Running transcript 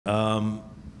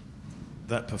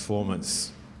That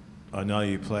performance, I know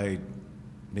you played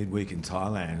midweek in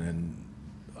Thailand, and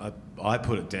I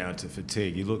put it down to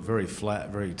fatigue. You look very flat,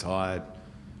 very tired.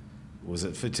 Was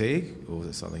it fatigue or was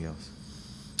it something else?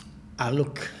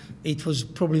 Look, it was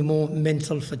probably more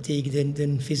mental fatigue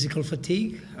than physical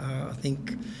fatigue. I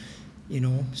think,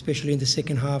 especially in the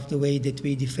second half, the way that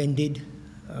we defended,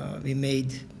 we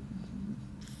made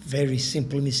very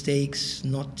simple mistakes,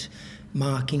 not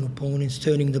marking opponents,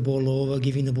 turning the ball over,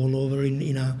 giving the ball over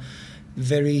in a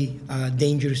very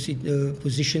dangerous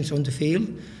positions on the field.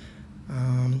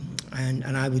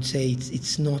 And I would say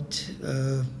it's not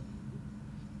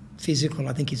physical.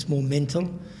 I think it's more mental.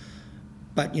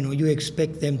 But, you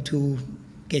expect them to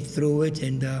get through it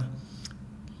and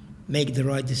make the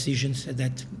right decisions at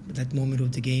that moment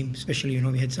of the game. Especially,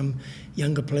 we had some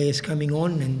younger players coming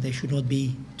on and they should not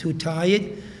be too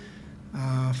tired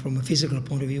from a physical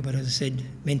point of view. But as I said,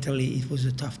 mentally it was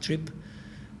a tough trip.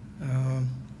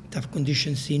 Tough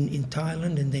conditions in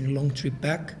Thailand and then a long trip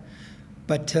back.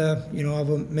 But, our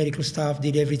medical staff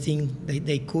did everything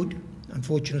they could.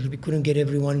 Unfortunately, we couldn't get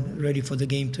everyone ready for the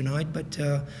game tonight. But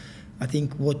I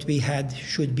think what we had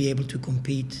should be able to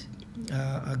compete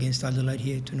against Adelaide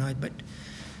here tonight. But,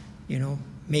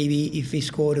 maybe if we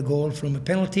scored a goal from a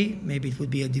penalty, maybe it would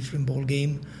be a different ball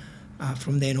game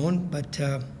from then on. But,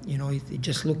 it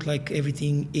just looked like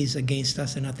everything is against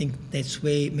us. And I think that's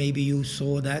where maybe you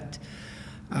saw that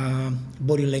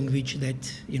body language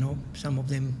that, some of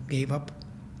them gave up.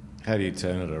 How do you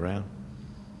turn it around?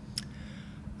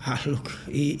 Look,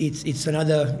 it's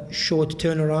another short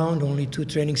turnaround, only 2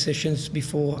 training sessions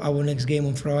before our next game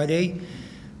on Friday.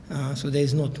 So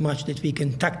there's not much that we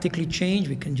can tactically change.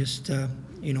 We can just,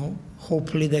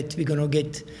 hopefully that we're going to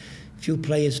get a few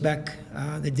players back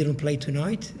that didn't play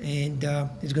tonight. And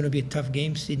it's going to be a tough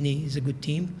game. Sydney is a good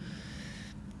team,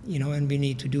 and we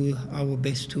need to do our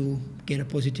best to get a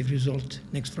positive result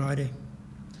next Friday.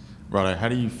 Rado, how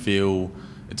do you feel?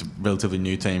 It's a relatively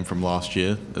new team from last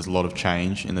year. There's a lot of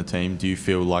change in the team. Do you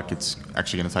feel like it's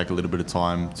actually going to take a little bit of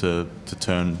time to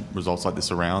turn results like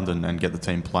this around and get the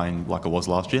team playing like it was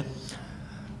last year?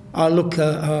 Look,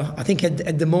 I think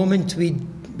at the moment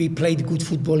we played good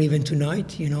football even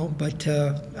tonight, but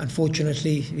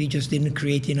unfortunately we just didn't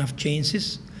create enough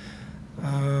chances.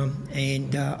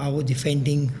 And our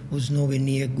defending was nowhere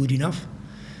near good enough.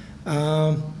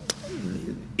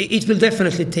 It will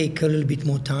definitely take a little bit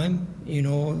more time.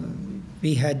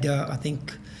 We had, I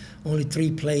think, only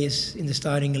 3 players in the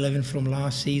starting 11 from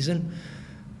last season.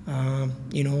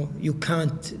 You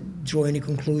can't draw any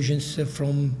conclusions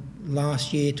from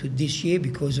last year to this year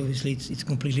because obviously it's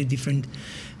completely different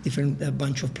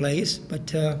bunch of players.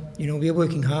 But, we are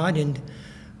working hard and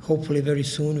hopefully very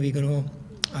soon we're going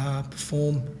to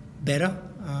perform better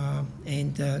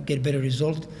and get a better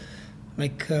result.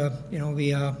 Like,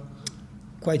 we are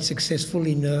quite successful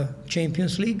in the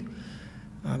Champions League.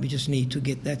 We just need to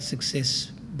get that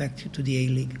success back to the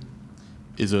A-League.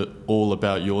 Is it all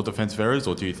about your defensive errors,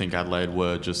 or do you think Adelaide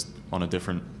were just on a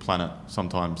different planet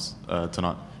sometimes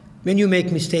tonight? When you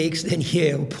make mistakes, then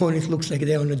opponent looks like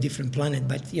they're on a different planet.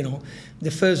 But,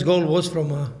 the first goal was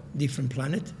from a different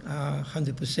planet,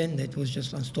 100%. That was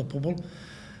just unstoppable.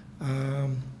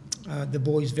 The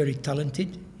boy is very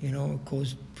talented,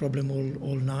 caused problem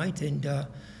all night and,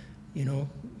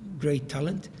 great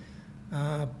talent.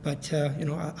 But,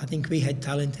 I think we had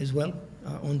talent as well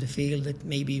on the field that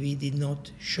maybe we did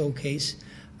not showcase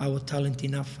our talent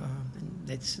enough. And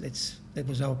that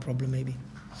was our problem maybe.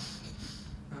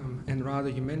 And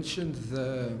Rado, you mentioned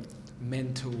the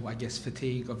mental,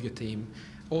 fatigue of your team.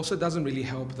 Also doesn't really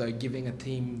help though, giving a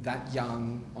team that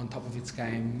young on top of its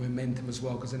game momentum as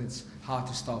well, because then it's hard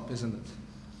to stop, isn't it?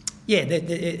 Yeah, that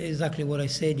exactly what I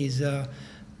said is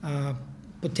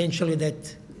potentially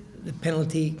that the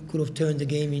penalty could have turned the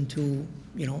game into,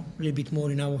 a little bit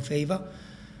more in our favour.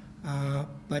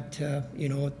 But,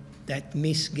 that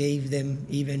miss gave them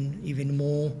even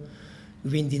more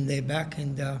wind in their back.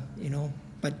 And,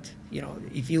 but,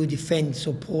 if you defend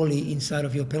so poorly inside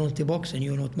of your penalty box and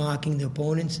you're not marking the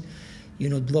opponents,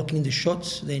 you're not blocking the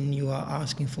shots, then you are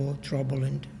asking for trouble.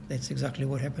 And that's exactly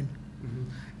what happened. Mm-hmm.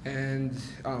 And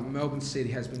Melbourne City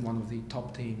has been one of the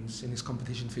top teams in this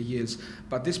competition for years,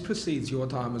 but this precedes your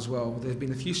time as well. There have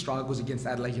been a few struggles against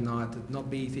Adelaide United,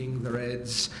 not beating the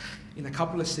Reds in a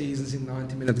couple of seasons in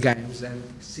 90-minute games, and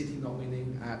City not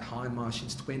winning at Hindmarsh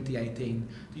since 2018.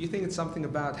 Do you think it's something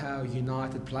about how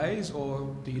United plays,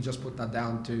 or do you just put that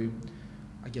down to,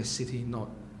 City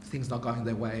things not going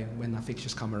their way when the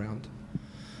fixtures come around?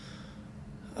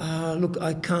 Look,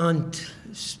 I can't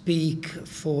speak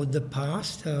for the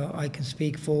past. I can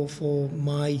speak for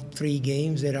my 3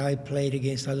 games that I played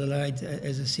against Adelaide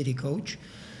as a city coach.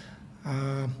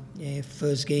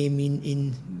 First game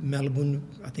in Melbourne,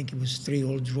 I think it was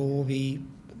 3-all draw. We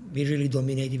really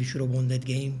dominated. We should have won that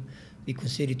game. We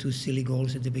conceded 2 silly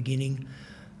goals at the beginning.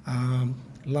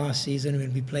 Last season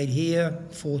when we played here,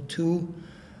 4-2,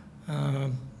 I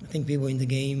think we were in the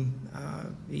game.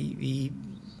 We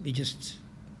just,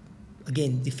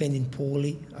 again, defending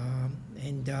poorly.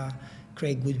 And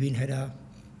Craig Goodwin had a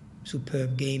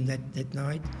superb game that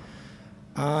night.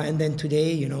 And then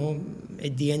today, you know,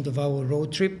 at the end of our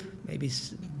road trip, maybe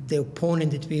it's the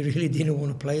opponent that we really didn't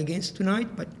want to play against tonight,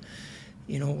 but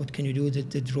you know, what can you do?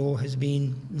 That the draw has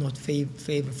been not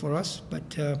favor for us,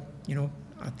 but you know,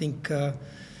 I think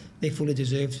they fully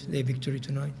deserved their victory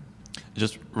tonight.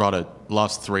 Just Rado,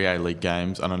 last 3 A-League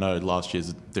games, and I know last year's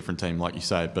a different team, like you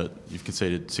say, but you've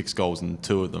conceded 6 goals in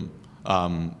 2 of them,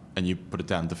 and you put it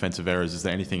down defensive errors. Is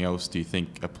there anything else, do you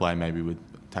think, at play maybe with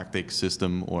tactics,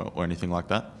 system, or anything like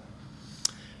that?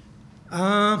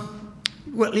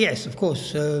 Well, yes, of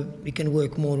course, we can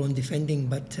work more on defending,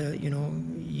 but you know,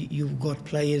 you've got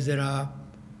players that are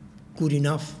good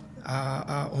enough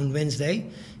on Wednesday.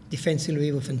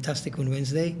 Defensively, we were fantastic on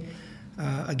Wednesday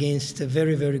against a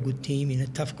very, very good team in a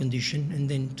tough condition, and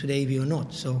then today we are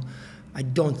not. So I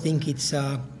don't think it's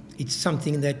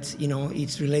something that, you know,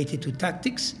 it's related to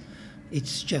tactics.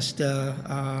 It's just you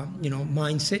know,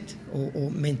 mindset or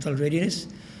mental readiness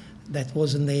that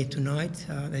wasn't there tonight.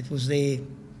 That was there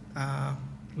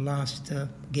last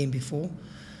game before,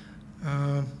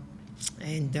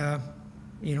 and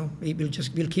you know,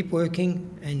 we'll keep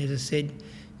working. And as I said,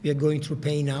 we are going through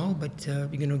pain now, but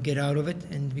we're going to get out of it,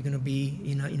 and we're going to be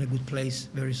in a good place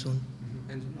very soon.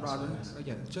 And Rado,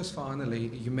 yeah, just finally,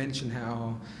 you mentioned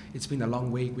how it's been a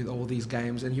long week with all these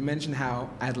games, and you mentioned how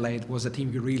Adelaide was a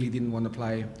team you really didn't want to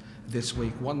play this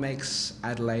week. What makes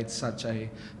Adelaide such a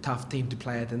tough team to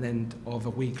play at the end of a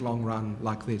week-long run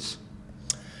like this?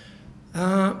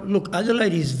 Look,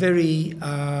 Adelaide is very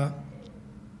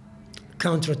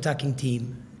counter-attacking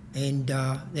team, and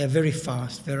they are very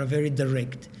fast. They are very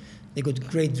direct. They got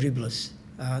great dribblers.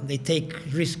 They take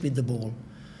risk with the ball.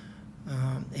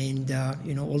 And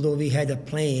you know, although we had a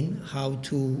plan how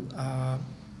to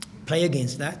play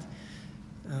against that,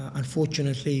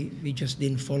 unfortunately we just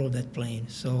didn't follow that plan.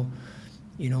 So,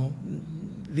 you know,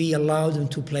 we allowed them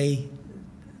to play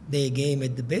their game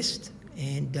at the best,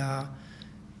 and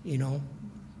you know,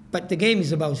 but the game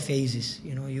is about phases.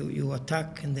 You know, you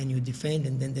attack and then you defend,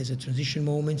 and then there's a transition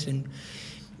moments, and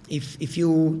if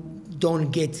you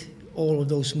don't get all of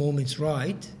those moments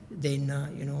right, then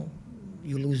you know,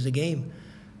 you lose the game.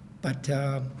 But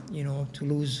you know, to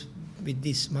lose with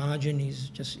this margin is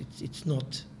just, it's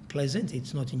not pleasant,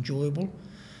 it's not enjoyable.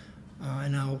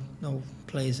 And now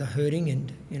players are hurting,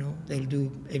 and you know, they'll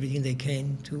do everything they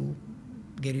can to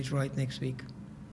get it right next week.